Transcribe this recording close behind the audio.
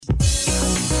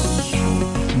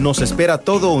Nos espera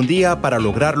todo un día para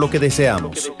lograr lo que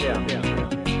deseamos.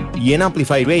 Y en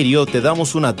Amplify Radio te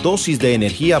damos una dosis de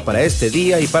energía para este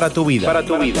día y para tu vida.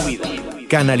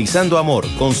 Canalizando Amor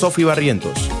con Sofi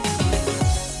Barrientos.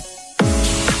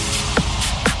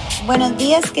 Buenos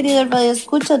días, queridos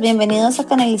radioescuchas. Bienvenidos a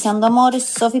Canalizando Amor.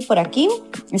 Sofi por aquí.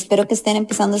 Espero que estén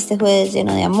empezando este jueves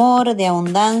lleno de amor, de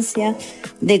abundancia,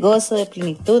 de gozo, de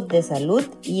plenitud, de salud.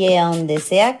 Y a donde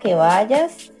sea que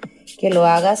vayas, que lo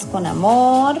hagas con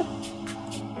amor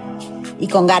y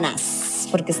con ganas,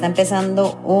 porque está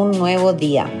empezando un nuevo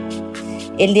día.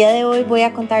 El día de hoy voy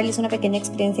a contarles una pequeña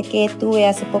experiencia que tuve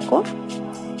hace poco.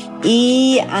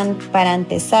 Y para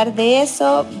empezar de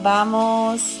eso,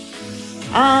 vamos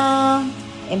a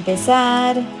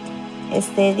empezar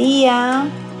este día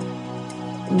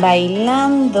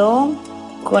bailando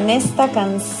con esta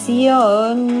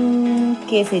canción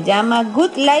que se llama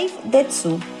Good Life de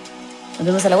Tzu. Nos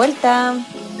vemos a la vuelta.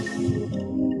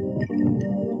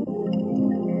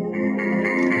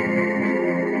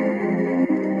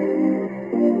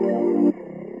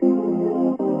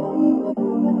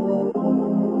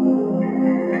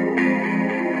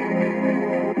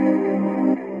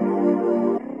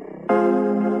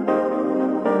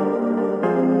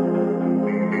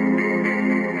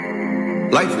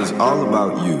 Life is all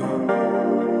about you,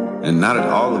 and not at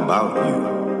all about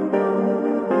you.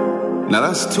 Now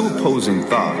that's two opposing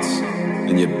thoughts,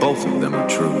 and yet both of them are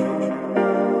true.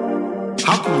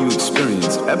 How can you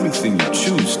experience everything you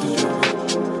choose to do,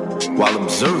 while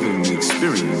observing the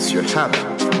experience you're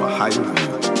having from a higher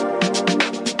view?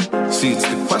 See, it's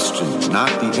the question, not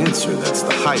the answer, that's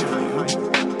the higher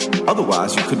view.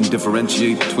 Otherwise, you couldn't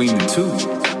differentiate between the two.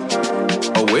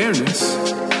 Awareness,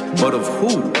 but of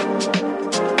who?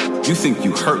 You think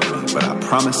you hurt me, but I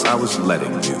promise I was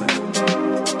letting you.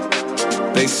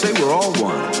 They say we're all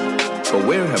one, but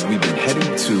where have we been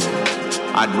heading to?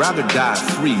 I'd rather die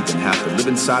free than have to live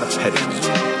inside a petting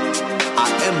zoo. I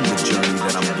am the journey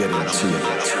that I'm getting to.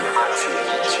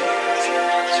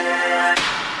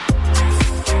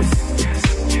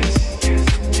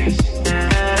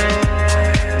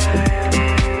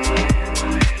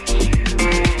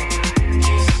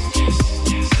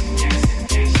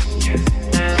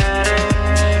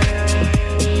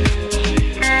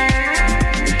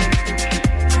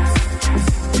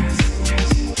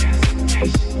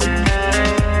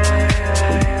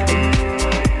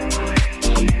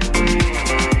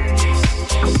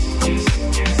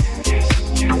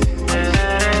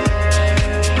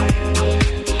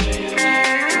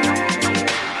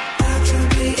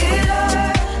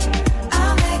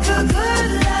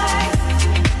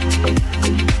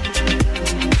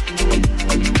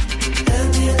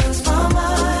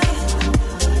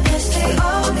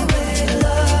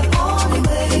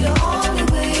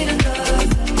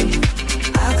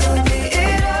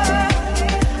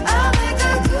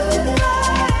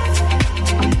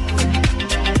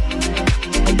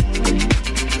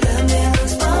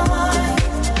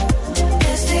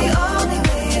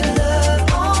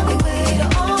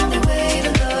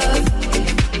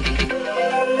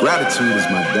 Gratitude is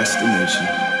my destination.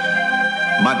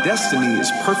 My destiny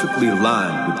is perfectly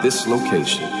aligned with this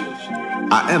location.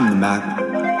 I am the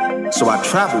map, so I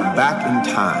travel back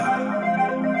in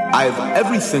time. I have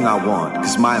everything I want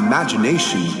because my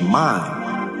imagination is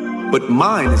mine. But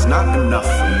mine is not enough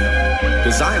for me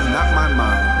because I am not my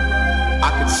mind.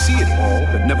 I could see it all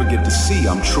but never get to see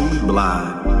I'm truly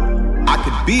blind. I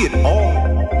could be it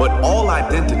all, but all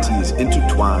identity is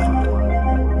intertwined.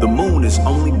 The moon is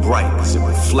only bright because it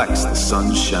reflects the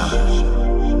sunshine.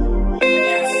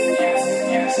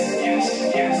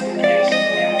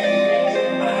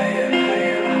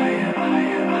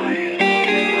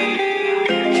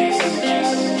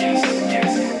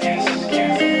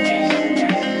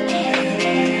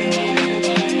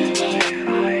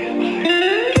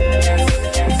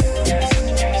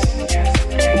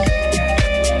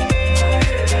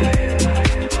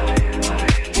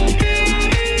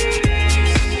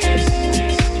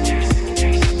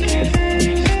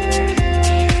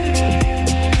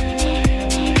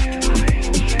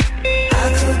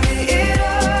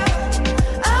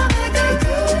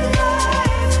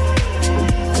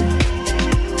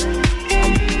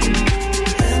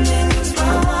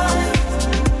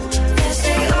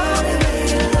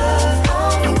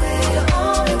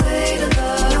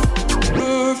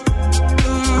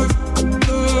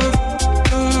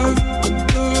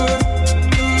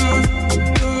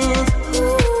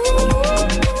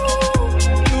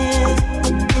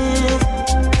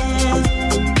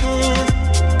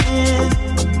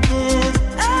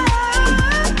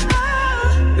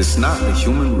 It's not the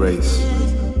human race.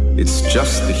 It's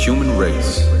just the human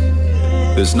race.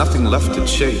 There's nothing left to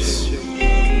chase.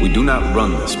 We do not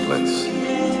run this place.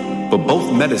 But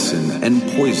both medicine and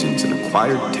poison's an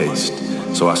acquired taste,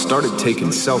 so I started taking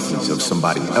selfies of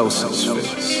somebody else's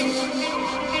face.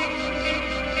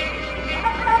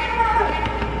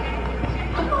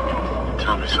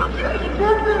 Tell me something.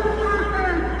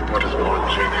 What is more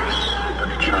genius than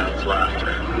a child's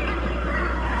laughter?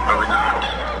 Are we not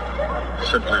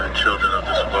simply the children of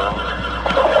this world?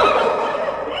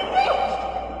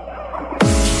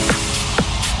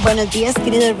 Buenos días,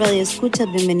 queridos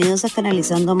radioescuchas, bienvenidos a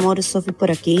Canalizando Amor, Sofi por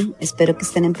aquí. Espero que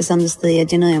estén empezando este día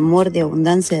lleno de amor, de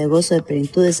abundancia, de gozo, de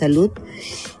plenitud, de salud,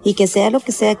 y que sea lo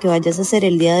que sea que vayas a hacer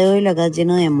el día de hoy, lo hagas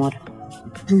lleno de amor.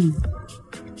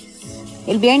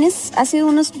 El viernes, hace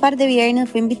unos par de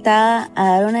viernes, fui invitada a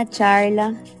dar una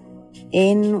charla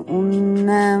en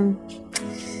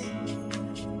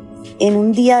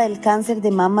un día del cáncer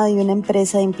de mama de una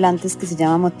empresa de implantes que se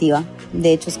llama Motiva.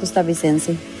 De hecho es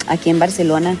costarricense, aquí en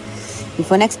Barcelona, y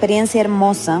fue una experiencia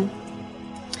hermosa.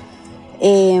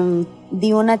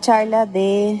 Di una charla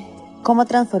de cómo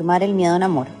transformar el miedo en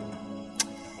amor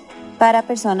para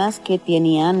personas que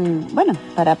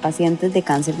para pacientes de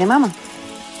cáncer de mama.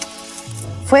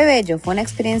 Fue bello, fue una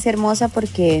experiencia hermosa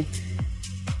porque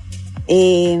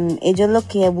ellos lo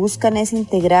que buscan es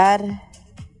integrar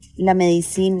la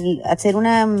medicina, hacer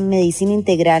una medicina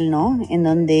integral, ¿no? En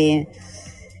donde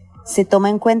se toma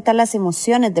en cuenta las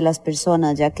emociones de las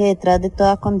personas, ya que detrás de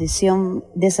toda condición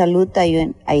de salud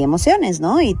hay emociones,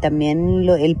 ¿no? Y también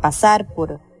el pasar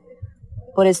por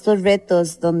estos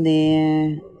retos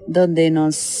donde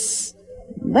nos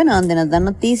dan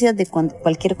noticias de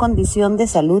cualquier condición de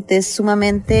salud es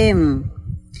sumamente,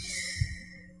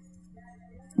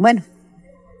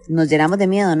 nos llenamos de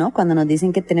miedo, ¿no? Cuando nos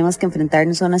dicen que tenemos que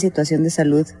enfrentarnos a una situación de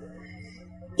salud.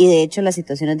 Y de hecho las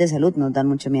situaciones de salud nos dan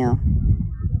mucho miedo.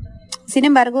 Sin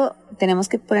embargo, tenemos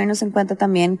que ponernos en cuenta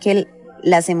también que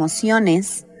las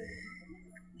emociones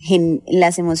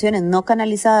no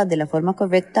canalizadas de la forma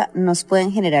correcta nos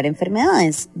pueden generar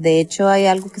enfermedades. De hecho, hay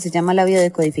algo que se llama la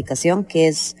biodecodificación, que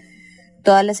es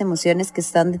todas las emociones que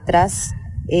están detrás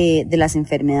de las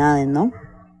enfermedades, ¿no?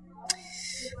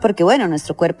 Porque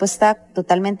nuestro cuerpo está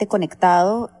totalmente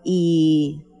conectado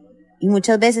y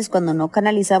muchas veces cuando no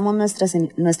canalizamos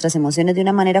nuestras emociones de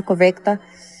una manera correcta,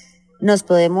 nos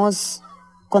podemos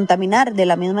contaminar de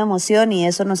la misma emoción y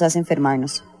eso nos hace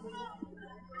enfermarnos.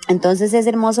 Entonces es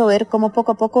hermoso ver cómo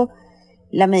poco a poco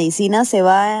la medicina se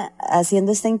va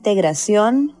haciendo esta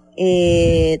integración,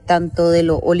 tanto de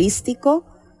lo holístico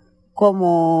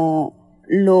como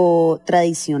lo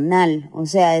tradicional. O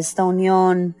sea, esta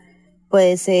unión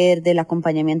puede ser del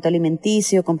acompañamiento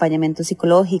alimenticio, acompañamiento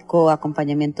psicológico,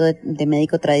 acompañamiento de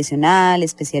médico tradicional,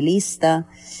 especialista,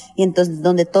 y entonces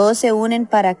donde todos se unen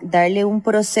para darle un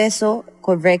proceso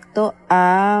correcto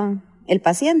a el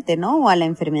paciente, ¿no? O a la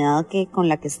enfermedad con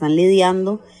la que están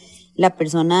lidiando la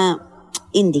persona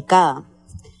indicada.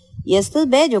 Y esto es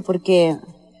bello porque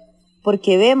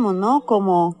vemos, ¿no?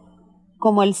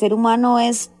 Como el ser humano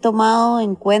es tomado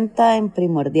en cuenta en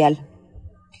primordial.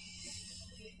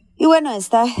 Y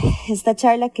esta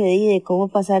charla que di de cómo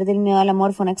pasar del miedo al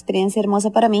amor fue una experiencia hermosa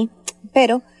para mí,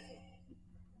 pero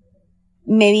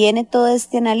me viene todo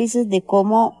este análisis de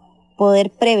cómo poder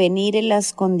prevenir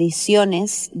las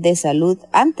condiciones de salud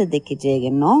antes de que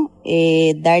lleguen, ¿no?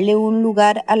 Darle un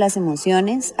lugar a las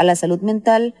emociones, a la salud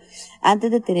mental,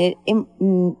 antes de tener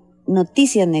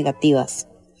noticias negativas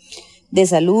de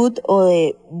salud o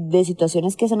de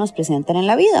situaciones que se nos presentan en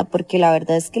la vida, porque la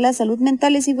verdad es que la salud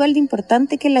mental es igual de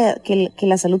importante que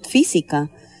la salud física.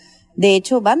 De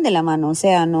hecho, van de la mano, o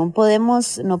sea, no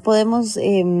podemos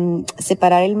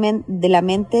separar de la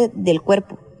mente del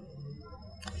cuerpo.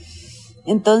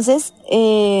 Entonces,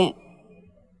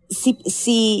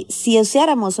 si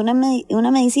usáramos una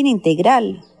medicina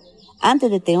integral antes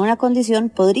de tener una condición,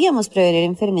 podríamos prevenir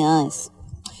enfermedades.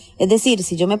 Es decir,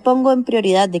 si yo me pongo en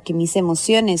prioridad de que mis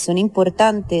emociones son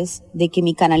importantes, de que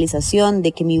mi canalización,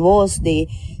 de que mi voz, de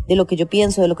lo que yo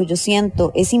pienso, de lo que yo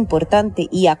siento es importante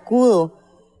y acudo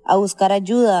a buscar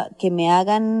ayuda que me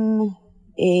hagan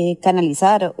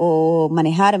canalizar o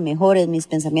manejar mejores mis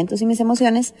pensamientos y mis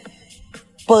emociones,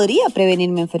 podría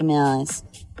prevenirme enfermedades.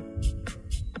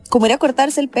 Como ir a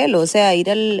cortarse el pelo, o sea, ir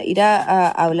a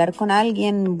hablar con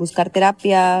alguien, buscar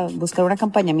terapia, buscar un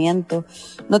acompañamiento.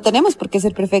 No tenemos por qué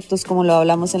ser perfectos como lo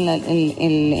hablamos en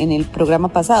el programa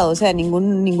pasado, o sea,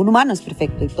 ningún humano es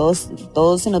perfecto y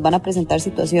todos se nos van a presentar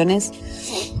situaciones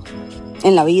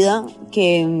en la vida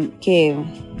que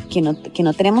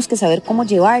no tenemos que saber cómo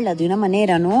llevarlas de una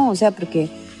manera, ¿no? O sea, porque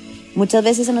muchas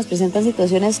veces se nos presentan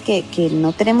situaciones que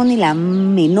no tenemos ni la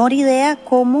menor idea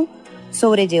cómo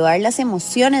sobrellevar las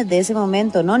emociones de ese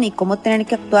momento, ¿no? Ni cómo tener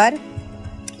que actuar,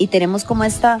 y tenemos como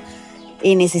esta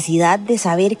necesidad de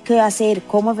saber qué hacer,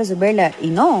 cómo resolverla, y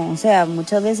no, o sea,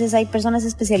 muchas veces hay personas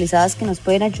especializadas que nos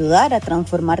pueden ayudar a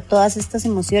transformar todas estas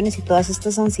emociones y todas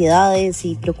estas ansiedades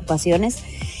y preocupaciones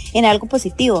en algo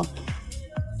positivo.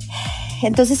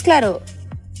 Entonces, claro,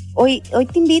 hoy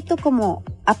te invito como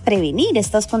a prevenir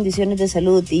estas condiciones de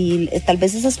salud, y tal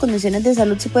vez esas condiciones de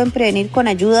salud se pueden prevenir con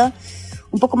ayuda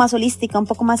un poco más holística, un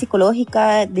poco más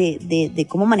psicológica de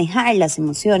cómo manejar las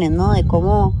emociones, ¿no?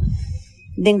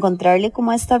 De encontrarle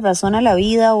como esta razón a la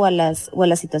vida o a las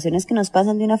situaciones que nos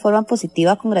pasan de una forma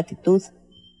positiva, con gratitud.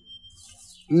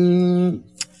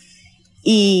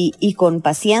 Y con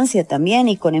paciencia también,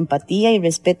 y con empatía y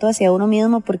respeto hacia uno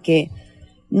mismo, porque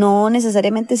no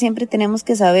necesariamente siempre tenemos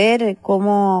que saber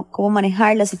cómo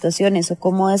manejar las situaciones o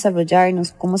cómo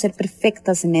desarrollarnos, cómo ser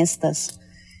perfectas en estas.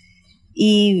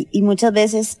 Y muchas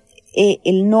veces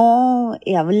el no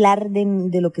hablar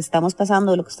de lo que estamos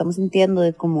pasando, de lo que estamos sintiendo,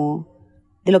 de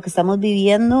lo que estamos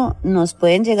viviendo, nos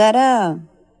pueden llegar a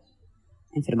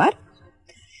enfermar.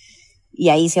 Y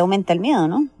ahí se aumenta el miedo,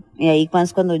 ¿no? Y ahí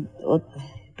es cuando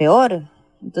peor.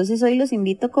 Entonces hoy los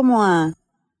invito como a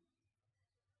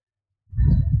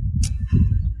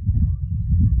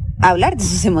hablar de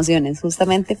sus emociones,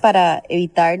 justamente para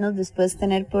evitarnos después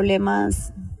tener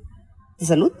problemas de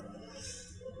salud.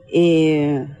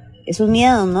 Esos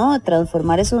miedos, ¿no?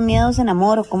 Transformar esos miedos en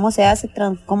amor, o cómo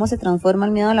se transforma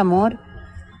el miedo al amor,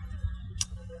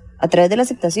 a través de la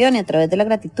aceptación y a través de la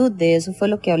gratitud. De eso fue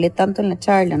lo que hablé tanto en la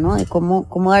charla, ¿no? De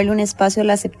cómo darle un espacio a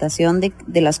la aceptación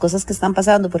de las cosas que están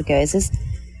pasando, porque a veces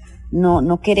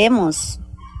no queremos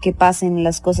que pasen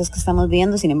las cosas que estamos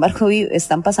viendo, sin embargo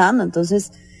están pasando.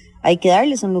 Entonces hay que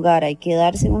darles un lugar, hay que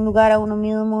darse un lugar a uno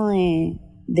mismo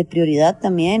de prioridad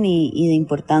también, y de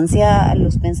importancia a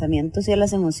los pensamientos y a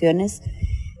las emociones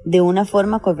de una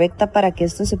forma correcta, para que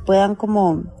estos se puedan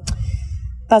como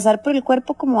pasar por el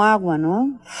cuerpo como agua,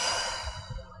 ¿no?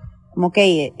 Como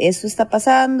que esto está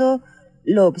pasando,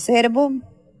 lo observo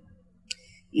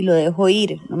y lo dejo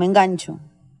ir, no me engancho.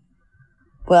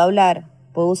 Puedo hablar,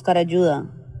 puedo buscar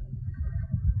ayuda.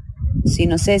 Si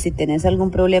no sé, si tenés algún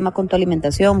problema con tu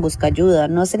alimentación, busca ayuda.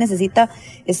 No se necesita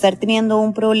estar teniendo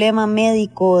un problema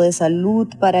médico de salud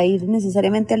para ir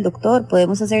necesariamente al doctor.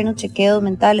 Podemos hacernos chequeos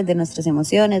mentales de nuestras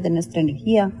emociones, de nuestra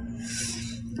energía.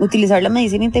 Utilizar la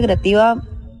medicina integrativa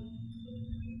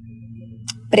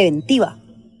preventiva.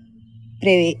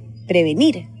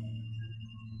 Prevenir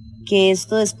que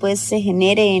esto después se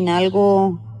genere en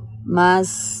algo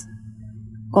más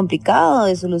complicado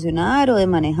de solucionar o de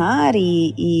manejar,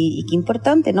 y qué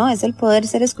importante, ¿no? Es el poder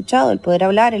ser escuchado, el poder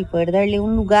hablar, el poder darle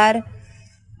un lugar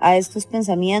a estos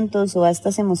pensamientos o a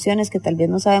estas emociones que tal vez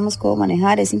no sabemos cómo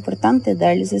manejar. Es importante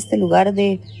darles este lugar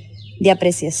de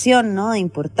apreciación, ¿no? De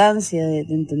importancia, de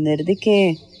entender de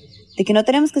que no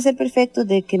tenemos que ser perfectos,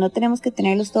 de que no tenemos que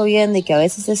tenerlos todo bien, de que a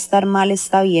veces estar mal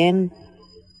está bien,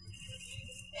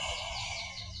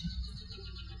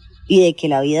 y de que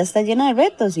la vida está llena de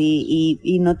retos,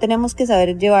 y no tenemos que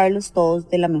saber llevarlos todos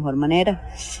de la mejor manera.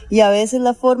 Y a veces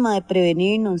la forma de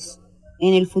prevenirnos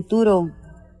en el futuro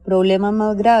problemas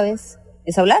más graves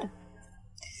es hablar.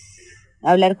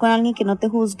 Hablar con alguien que no te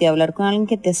juzgue, hablar con alguien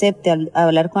que te acepte,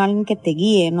 hablar con alguien que te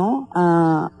guíe, ¿no?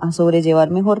 A sobrellevar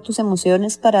mejor tus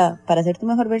emociones para ser tu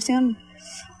mejor versión.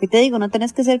 Y te digo, no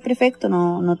tenés que ser perfecto,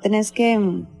 no tenés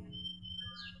que...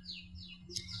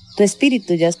 Tu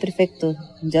espíritu ya es perfecto,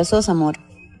 ya sos amor.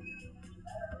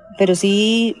 Pero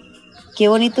sí, qué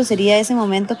bonito sería ese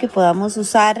momento que podamos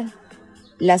usar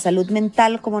la salud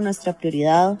mental como nuestra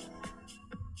prioridad,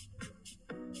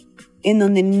 en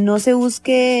donde no se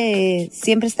busque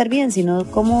siempre estar bien, sino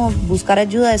como buscar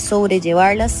ayuda de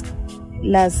sobrellevar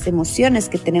las emociones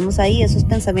que tenemos ahí, esos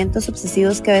pensamientos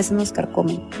obsesivos que a veces nos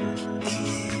carcomen.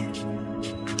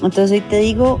 Entonces hoy te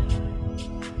digo,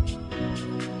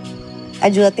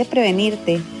 ayúdate a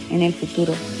prevenirte en el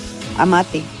futuro.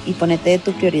 Amate y ponete de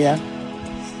tu prioridad.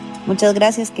 Muchas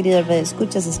gracias, querido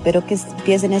radioescuchas. Espero que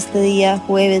empiecen este día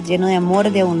jueves lleno de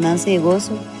amor, de abundancia y de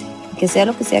gozo. Que sea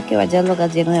lo que sea que vayas, lo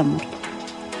hagas lleno de amor.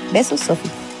 Besos, Sofi.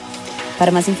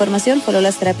 Para más información, follow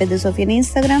las terapias de Sofi en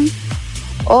Instagram.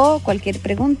 O cualquier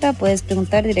pregunta, puedes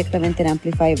preguntar directamente en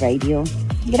Amplify Radio.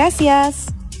 Gracias.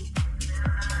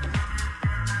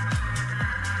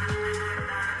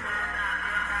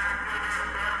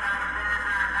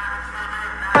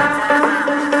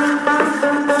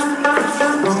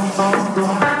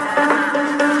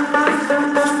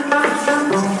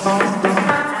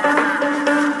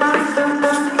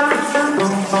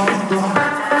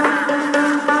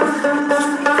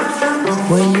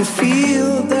 When you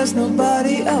feel there's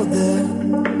nobody else out there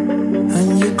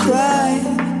and you cry,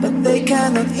 but they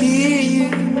cannot hear you.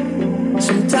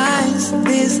 Sometimes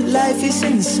this life is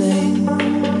insane,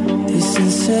 it's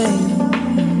insane.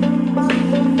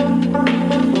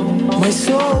 My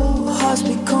soul has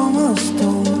become a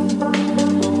stone,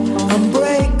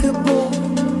 unbreakable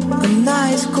and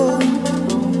ice cold.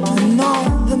 And all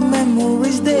the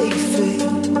memories they fade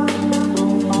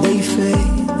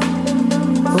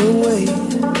away.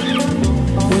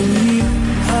 When you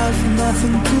have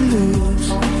nothing to lose,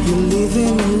 you're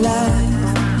living a life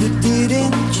you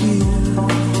didn't choose.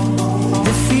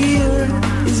 The fear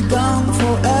is gone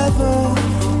forever,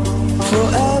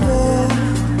 forever,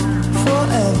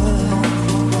 forever.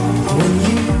 When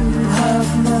you have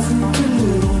nothing to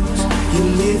lose,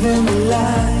 you're living a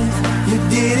life you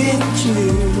didn't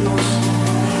choose.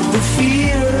 The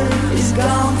fear is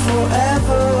gone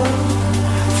forever,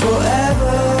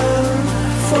 forever,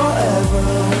 forever.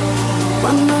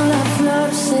 Cuando la flor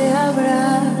se abra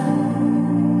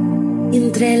y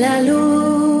entre la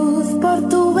luz por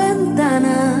tu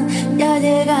ventana, ya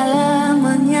llega la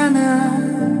mañana,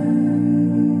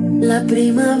 la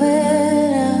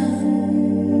primavera.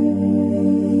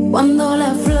 Cuando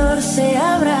la flor se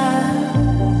abra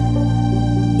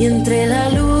y entre la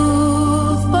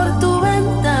luz por tu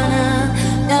ventana,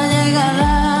 ya llega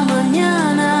la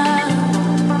mañana,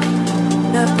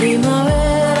 la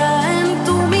primavera en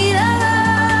tu mirada.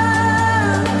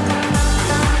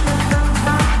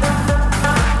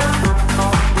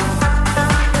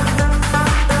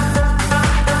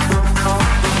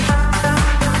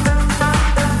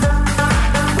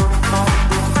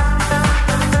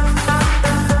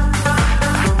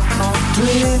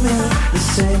 Dreaming the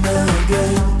same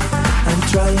again, I'm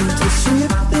trying to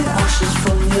sweep the ashes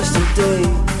from yesterday.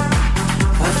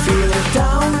 I feel it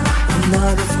down and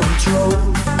out of control,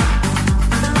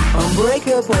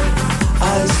 unbreakable,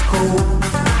 ice cold.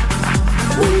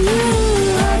 When you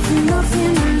have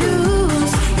nothing to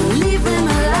lose, you're living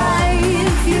a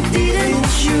life you didn't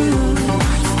choose.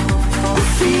 The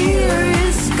fear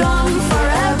is gone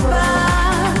forever,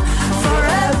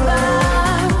 forever,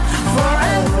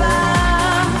 forever.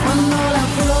 Cuando la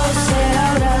flor se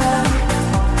abra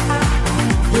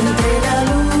y entre la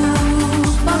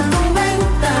luz por tu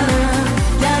ventana,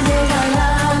 ya llega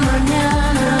la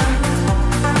mañana,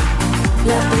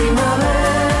 la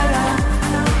primavera.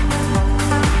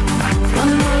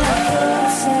 Cuando la flor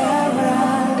se abra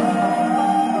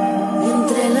y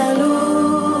entre la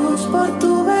luz por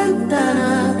tu ventana,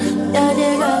 ya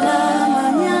llega la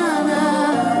mañana,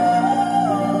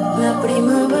 la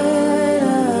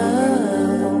primavera.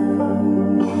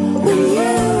 When you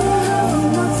have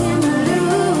nothing to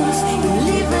lose, you're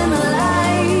living a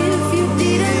life you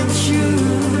didn't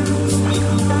choose.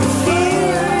 The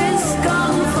fear is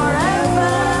gone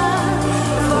forever,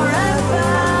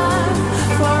 forever,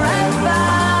 forever.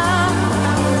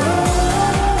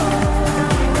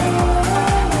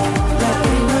 La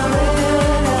primavera.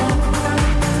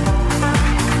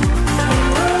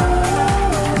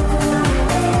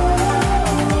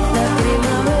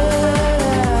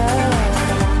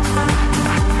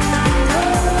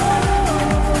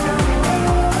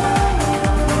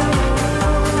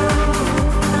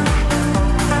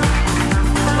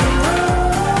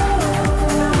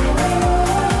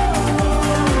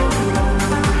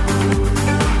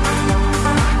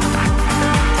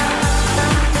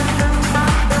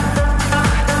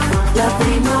 La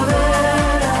primavera,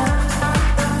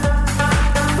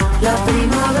 la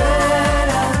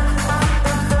primavera,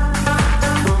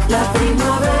 la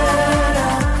primavera.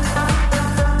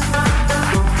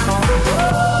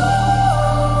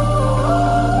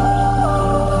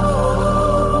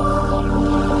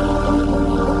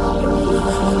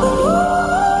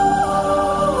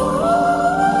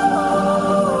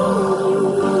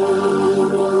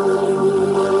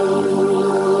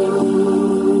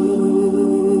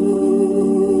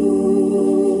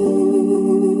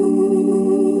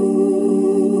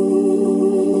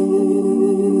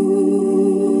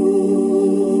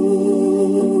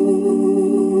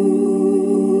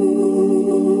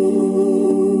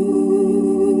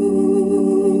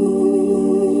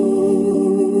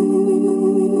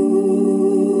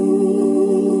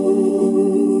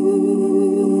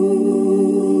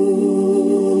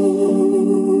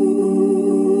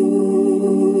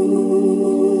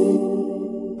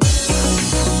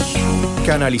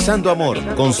 Canalizando Amor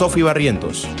con Sofi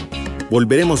Barrientos.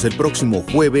 Volveremos el próximo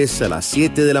jueves a las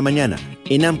 7 de la mañana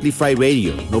en Amplify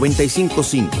Radio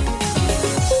 95.5.